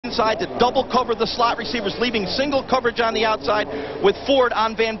inside to double cover the slot receivers, leaving single coverage on the outside with Ford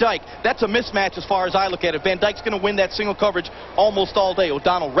on Van Dyke. That's a mismatch as far as I look at it. Van Dyke's going to win that single coverage almost all day.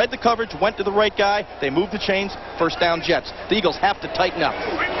 O'Donnell read the coverage, went to the right guy. They moved the chains. First down, Jets. The Eagles have to tighten up.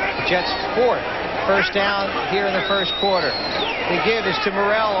 The Jets fourth first down here in the first quarter. The give is to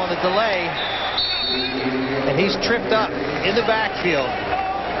Morrell on the delay, and he's tripped up in the backfield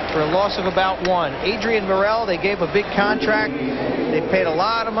for a loss of about 1. Adrian Morrell, they gave a big contract. They paid a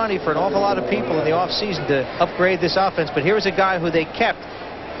lot of money for an awful lot of people in the offseason to upgrade this offense, but here's a guy who they kept.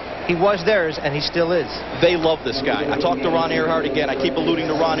 He was theirs, and he still is. They love this guy. I talked to Ron Earhart again. I keep alluding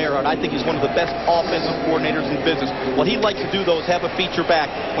to Ron Earhart. I think he's one of the best offensive coordinators in business. What he likes to do, though, is have a feature back.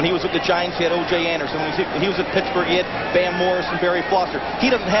 When he was with the Giants, he had O.J. Anderson. When he was at Pittsburgh, he had Bam Morris and Barry Foster. He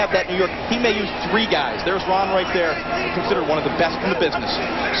doesn't have that in New York. He may use 3 guys. There's Ron right there, considered one of the best in the business.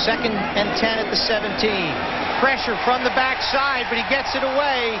 2nd and 10 at the 17. Pressure from the backside, but he gets it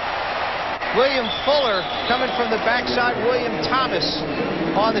away. William Fuller coming from the backside. William Thomas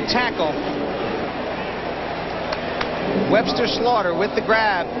on the tackle. Webster Slaughter with the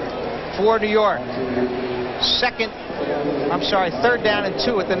grab for New York. 3rd down and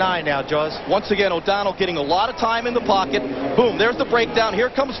 2 at the 9 now, Jaws. Once again, O'Donnell getting a lot of time in the pocket. Boom, there's the breakdown. Here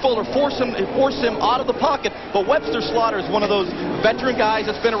comes Fuller. Force him out of the pocket. But Webster Slaughter is one of those veteran guys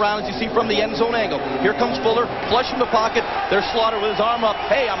that's been around, as you see, from the end zone angle. Here comes Fuller, flush in the pocket. There's Slaughter with his arm up.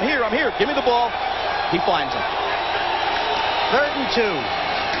 Hey, I'm here. Give me the ball. He finds him. 3rd and 2.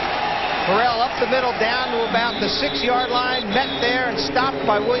 Morrell up the middle down to about the 6-yard line, met there and stopped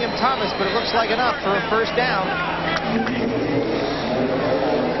by William Thomas, but it looks like enough for a first down.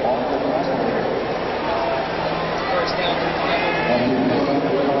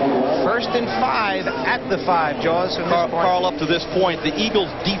 First and 5 at the 5, Jaws. Carl, up to this point, the Eagles'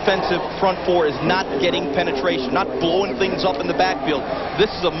 defensive front 4 is not getting penetration, not blowing things up in the backfield.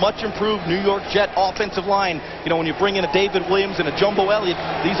 This is a much improved New York Jet offensive line. You know, when you bring in a David Williams and a Jumbo Elliott,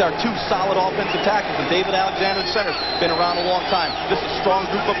 these are 2 solid offensive tackles, and David Alexander, the center, been around a long time. This is a strong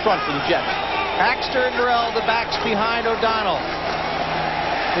group up front for the Jets. Baxter and Morrell, the backs behind O'Donnell.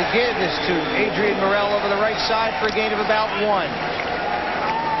 The give is to Adrian Morrell over the right side for a gain of about 1.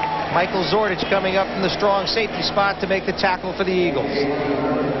 Michael Zordich coming up from the strong safety spot to make the tackle for the Eagles.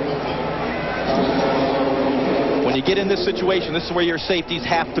 When you get in this situation, this is where your safeties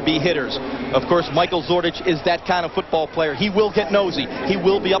have to be hitters. Of course, Michael Zordich is that kind of football player. He will get nosy. He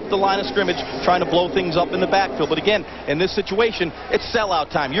will be up the line of scrimmage trying to blow things up in the backfield. But again, in this situation, it's sellout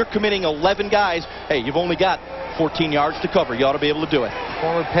time. You're committing 11 guys. Hey, you've only got 14 yards to cover. You ought to be able to do it.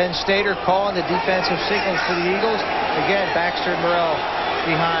 Former Penn Stater calling the defensive signals for the Eagles. Again, Baxter and Morrell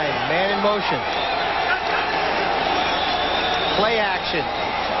behind. Man in motion. Play action.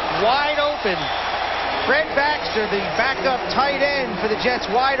 Wide open. Fred Baxter, the backup tight end for the Jets,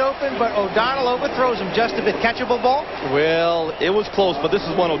 wide open, but O'Donnell overthrows him just a bit. Catchable ball? Well, it was close, but this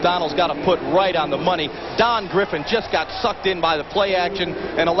is one O'Donnell's got to put right on the money. Don Griffin just got sucked in by the play action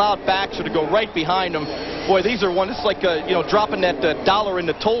and allowed Baxter to go right behind him. Boy, these are one. It's like dropping that dollar in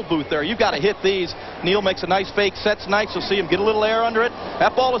the toll booth there. You got to hit these. Neal makes a nice fake, sets nice. You'll see him get a little air under it.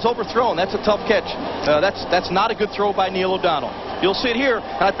 That ball is overthrown. That's a tough catch. That's not a good throw by Neal O'Donnell. You'll see it here.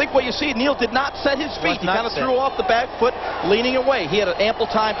 And I think what you see, Neal did not set his feet. He kind of threw off the back foot, leaning away. He had an ample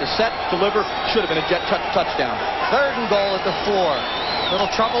time to set, deliver. Should have been a Jet touchdown. 3rd and goal at the 4.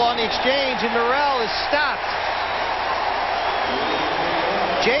 Little trouble on the exchange, and Morrell is stopped.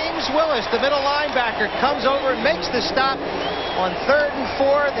 James Willis, the middle linebacker, comes over and makes the stop on 3rd and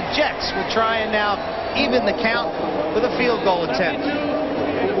 4. The Jets will try and now even the count with a field goal attempt.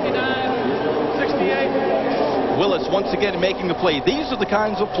 69-68. Willis once again making the play. These are the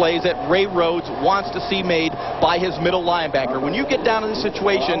kinds of plays that Ray Rhodes wants to see made by his middle linebacker. When you get down in this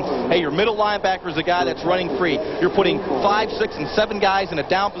situation, hey, your middle linebacker is a guy that's running free. You're putting 5, 6, and 7 guys in a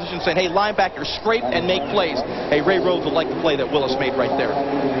down position saying, hey, linebacker, scrape and make plays. Hey, Ray Rhodes would like the play that Willis made right there.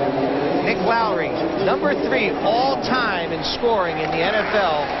 Nick Lowry, number 3 all-time in scoring in the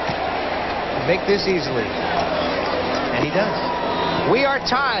NFL. Make this easily. And he does. We are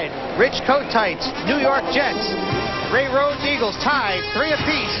tied. Rich Kotites, New York Jets. Ray Rhodes Eagles tied 3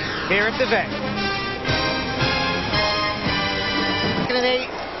 apiece here at the vet. 2nd and 8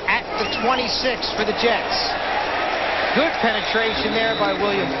 at the 26 for the Jets. Good penetration there by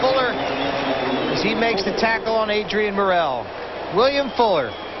William Fuller as he makes the tackle on Adrian Morrell. William Fuller,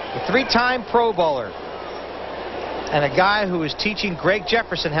 a 3-time Pro Bowler, and a guy who is teaching Greg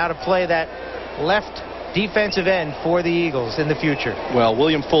Jefferson how to play that left defensive end for the Eagles in the future. Well,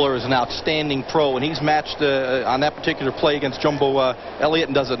 William Fuller is an outstanding pro, and he's matched on that particular play against Jumbo Elliott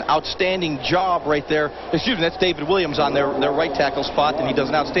and does an outstanding job right there. Excuse me, that's David Williams on their right tackle spot, and he does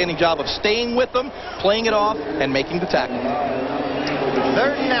an outstanding job of staying with them, playing it off, and making the tackle.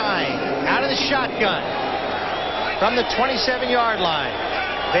 3rd and 9, out of the shotgun from the 27-yard line.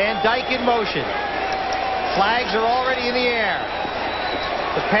 Van Dyke in motion. Flags are already in the air.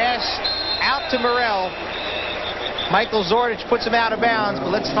 The pass out to Morrell. Michael Zordich puts him out of bounds, but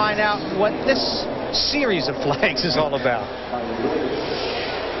let's find out what this series of flags is all about.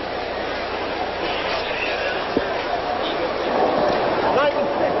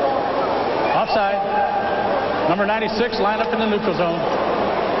 Offside. Number 96 lined up in the neutral zone.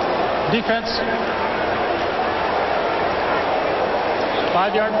 Defense.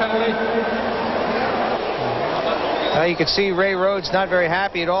 5-yard penalty. You can see Ray Rhodes not very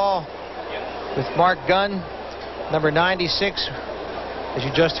happy at all with Mark Gunn, number 96, as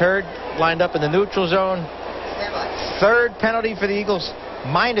you just heard, lined up in the neutral zone. 3rd penalty for the Eagles,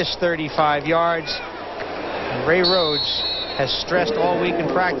 minus 35 yards. And Ray Rhodes has stressed all week in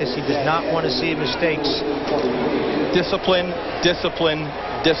practice he does not want to see mistakes. Discipline, discipline,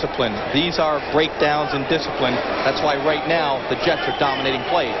 discipline. These are breakdowns in discipline. That's why right now the Jets are dominating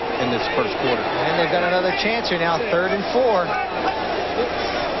play in this first quarter. And they've got another chance here now, 3rd and 4.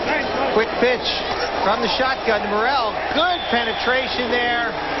 Quick pitch from the shotgun to Morrell. Good penetration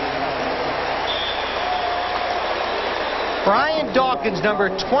there. Brian Dawkins, number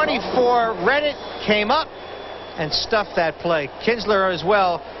 24, read it, came up, and stuffed that play. Kinsler as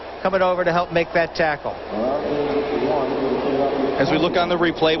well coming over to help make that tackle. As we look on the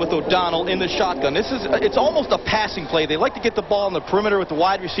replay with O'Donnell in the shotgun, it's almost a passing play. They like to get the ball in the perimeter with the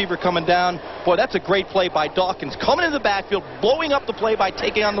wide receiver coming down. Boy, that's a great play by Dawkins. Coming in the backfield, blowing up the play by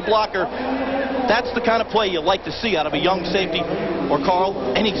taking on the blocker. That's the kind of play you like to see out of a young safety, or Carl,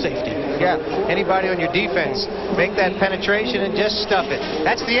 any safety. Yeah, anybody on your defense. Make that penetration and just stuff it.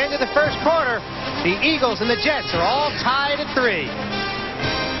 That's the end of the first quarter. The Eagles and the Jets are all tied at 3.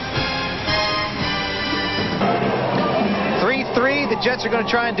 3-3. The Jets are going to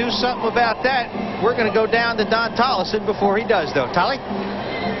try and do something about that. We're going to go down to Don Tollison before he does, though. Tolly?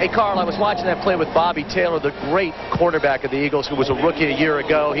 Hey, Carl, I was watching that play with Bobby Taylor, the great quarterback of the Eagles, who was a rookie a year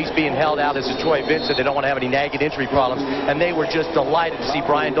ago. He's being held out as a Troy Vincent. They don't want to have any nagging injury problems. And they were just delighted to see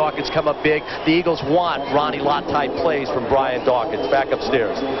Brian Dawkins come up big. The Eagles want Ronnie Lott-type plays from Brian Dawkins. Back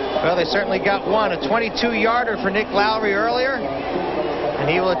upstairs. Well, they certainly got one. A 22-yarder for Nick Lowry earlier. And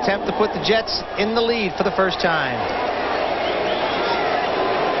he will attempt to put the Jets in the lead for the first time.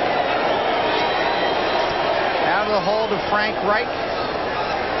 Out of the hold of Frank Reich.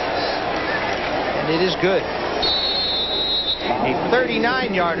 And it is good. A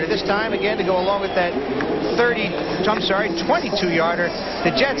 39-yarder this time, again, to go along with that 22-yarder.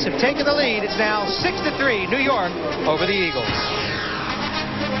 The Jets have taken the lead. It's now 6-3, New York over the Eagles.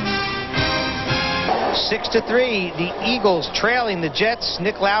 6-3, the Eagles trailing the Jets.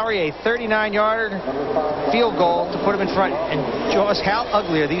 Nick Lowry, a 39-yarder field goal to put them in front. And Jaws, how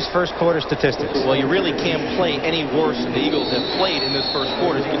ugly are these first quarter statistics? Well, you really can't play any worse than the Eagles have played in this first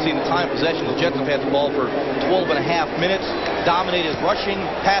quarter. As you can see in the time of possession, the Jets have had the ball for 12 and a half minutes, dominated rushing,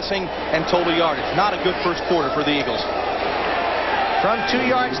 passing, and total yardage. Not a good first quarter for the Eagles. From 2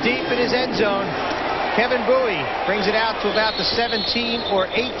 yards deep in his end zone, Kevin Bowie brings it out to about the 17 or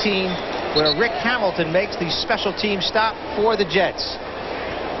 18, where Rick Hamilton makes the special team stop for the Jets.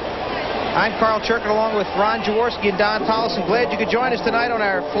 I'm Carl Churkin along with Ron Jaworski and Don Tollison. Glad you could join us tonight on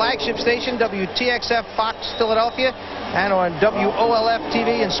our flagship station, WTXF Fox Philadelphia, and on WOLF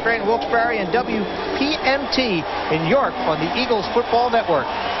TV in Scranton Wilkes-Barre and WPMT in York on the Eagles Football Network.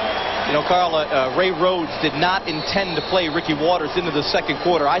 You know, Carl, Ray Rhodes did not intend to play Ricky Waters into the second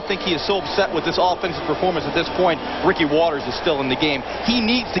quarter. I think he is so upset with this offensive performance at this point. Ricky Waters is still in the game. He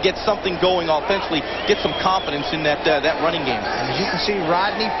needs to get something going offensively, get some confidence in that running game. And as you can see,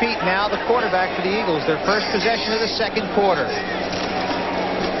 Rodney Peete now the quarterback for the Eagles, their first possession of the second quarter.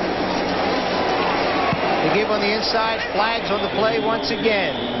 They give on the inside, flags on the play once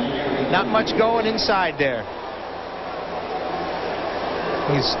again. Not much going inside there.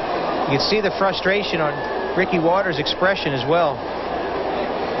 You can see the frustration on Ricky Waters' expression as well.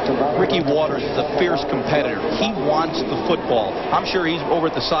 Ricky Waters is a fierce competitor. He wants the football. I'm sure he's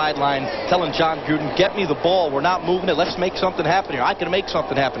over at the sideline telling John Gruden, get me the ball. We're not moving it. Let's make something happen here. I can make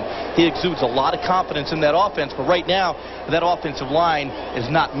something happen. He exudes a lot of confidence in that offense, but right now, that offensive line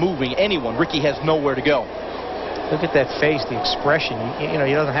is not moving anyone. Ricky has nowhere to go. Look at that face, the expression. You know,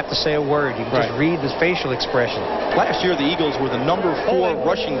 you don't have to say a word. You can just read the facial expression. Last year, the Eagles were the number 4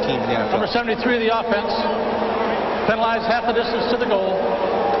 rushing team in the NFL. Number 73 of the offense. Penalized half the distance to the goal.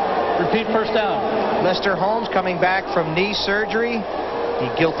 Repeat first down. Lester Holmes coming back from knee surgery. The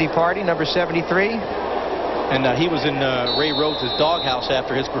guilty party, number 73. And he was in Ray Rhodes' doghouse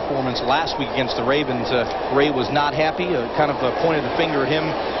after his performance last week against the Ravens. Ray was not happy, kind of pointed the finger at him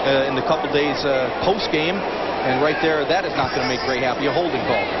in the couple days post-game. And right there, that is not going to make Ray happy. A holding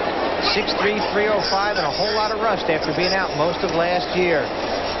call. 6'3", 305, and a whole lot of rust after being out most of last year.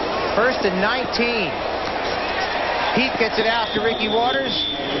 First and 19. Pete gets it out to Ricky Waters.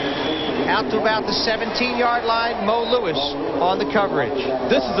 Out to about the 17-yard line. Mo Lewis on the coverage.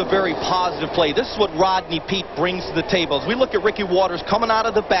 This is a very positive play. This is what Rodney Peete brings to the table. As we look at Ricky Waters coming out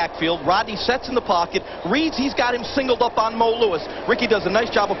of the backfield, Rodney sets in the pocket, reads he's got him singled up on Mo Lewis. Ricky does a nice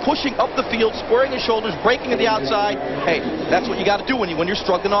job of pushing up the field, squaring his shoulders, breaking to the outside. Hey, that's what you got to do when you're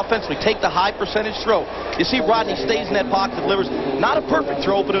struggling offensively. Take the high percentage throw. You see Rodney stays in that pocket, delivers not a perfect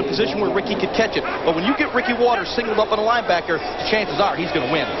throw, but in a position where Ricky could catch it. But when you get Ricky Waters singled up on a linebacker, the chances are he's going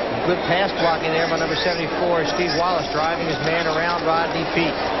to win. Good pass blocking there by number 74, Steve Wallace, driving his man around Rodney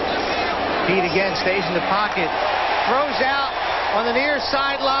Peete. Peete again stays in the pocket, throws out on the near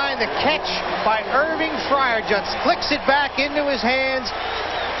sideline. The catch by Irving Fryer just flicks it back into his hands,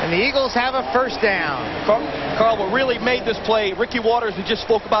 and the Eagles have a first down. Carl, what really made this play, Ricky Waters, we just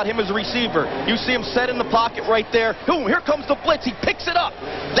spoke about him as a receiver. You see him set in the pocket right there. Boom, here comes the blitz. He picks it up.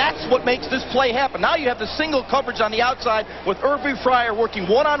 That's what makes this play happen. Now you have the single coverage on the outside with Irving Fryer working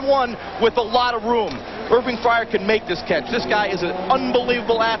one-on-one with a lot of room. Irving Fryer can make this catch. This guy is an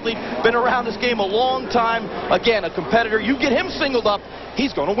unbelievable athlete. Been around this game a long time. Again, a competitor. You get him singled up,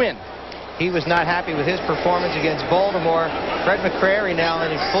 he's going to win. He was not happy with his performance against Baltimore. Fred McCrary now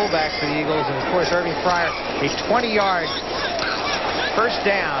in his fullback for the Eagles. And, of course, Irving Fryer, a 20-yard first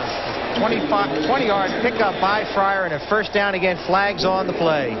down. 20-yard pickup by Fryer and a first down again. Flags on the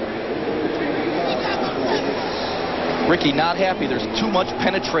play. Ricky not happy. There's too much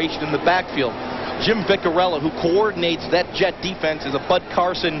penetration in the backfield. Jim Vicarella, who coordinates that Jet defense, is a Bud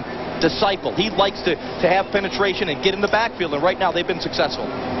Carson disciple. He likes to have penetration and get in the backfield, and right now they've been successful.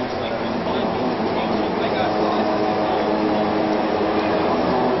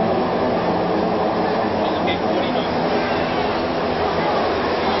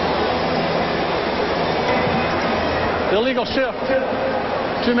 Illegal shift.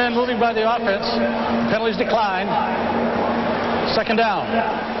 2 men moving by the offense. Penalties decline. Second down.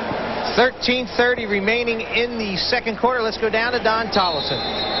 13:30 remaining in the second quarter. Let's go down to Don Tollefson.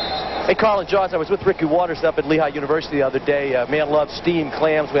 Hey, Carl and Jaws, I was with Ricky Waters up at Lehigh University the other day. Man loves steamed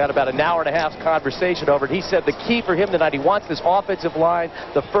clams. We had about an hour and a half conversation over it. He said the key for him tonight, he wants this offensive line,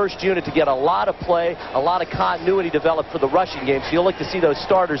 the first unit, to get a lot of play, a lot of continuity developed for the rushing game. So you'll like to see those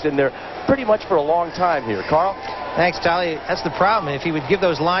starters in there pretty much for a long time here. Carl? Thanks, Tolly. That's the problem. If he would give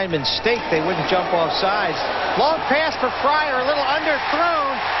those linemen steak, they wouldn't jump off sides. Long pass for Fryer, a little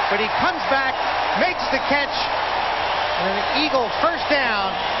underthrown, but he comes back, makes the catch, and an Eagle first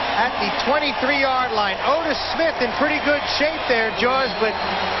down at the 23-yard line. Otis Smith in pretty good shape there, Jaws, but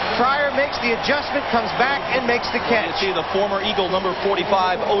Fryer makes the adjustment, comes back, and makes the catch. You see the former Eagle, number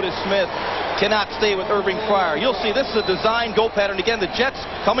 45, Otis Smith, cannot stay with Irving Fryer. You'll see this is a design go pattern. Again, the Jets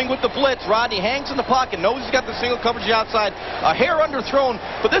coming with the blitz. Rodney hangs in the pocket, knows he's got the single coverage outside, a hair underthrown,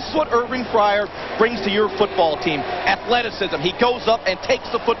 but this is what Irving Fryer brings to your football team. Athleticism. He goes up and takes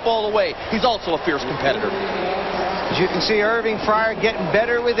the football away. He's also a fierce competitor. As you can see, Irving Fryer getting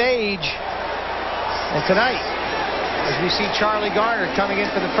better with age. And tonight, as we see Charlie Garner coming in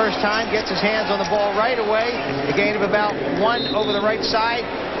for the first time, gets his hands on the ball right away. A gain of about 1 over the right side.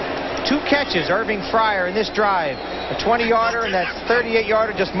 2 catches, Irving Fryer in this drive. A 20-yarder and that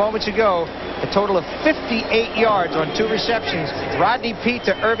 38-yarder just moments ago. A total of 58 yards on 2 receptions. Rodney Peete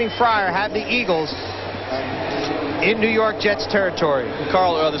to Irving Fryer have the Eagles in New York Jets territory.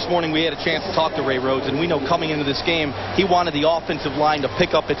 Carl, this morning we had a chance to talk to Ray Rhodes, and we know coming into this game, he wanted the offensive line to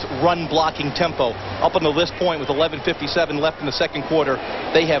pick up its run-blocking tempo. Up until this point, with 11:57 left in the second quarter,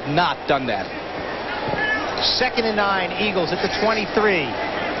 they have not done that. 2nd and 9, Eagles at the 23.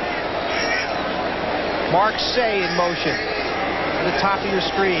 Mark Say in motion to the top of your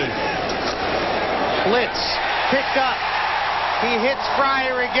screen. Blitz, picked up. He hits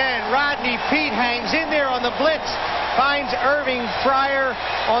Fryer again. Rodney Peete hangs in there on the blitz. finds Irving Fryer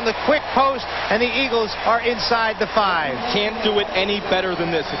on the quick post, and the Eagles are inside the 5. Can't do it any better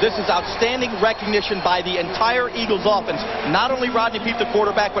than this. This is outstanding recognition by the entire Eagles offense. Not only Rodney Peete, the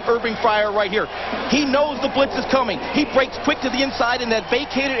quarterback, but Irving Fryer right here. He knows the blitz is coming. He breaks quick to the inside in that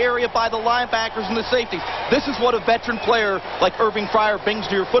vacated area by the linebackers and the safeties. This is what a veteran player like Irving Fryer brings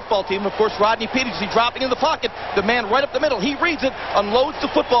to your football team. Of course, Rodney Peete, is he dropping in the pocket? The man right up the middle. He reads it, unloads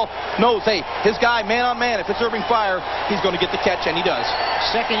the football, knows, hey, his guy, man on man, if it's Irving Fryer, he's going to get the catch, and he does.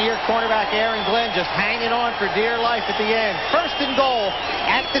 Second-year cornerback Aaron Glenn just hanging on for dear life at the end. First and goal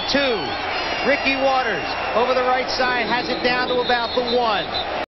at the 2. Ricky Waters over the right side has it down to about the 1.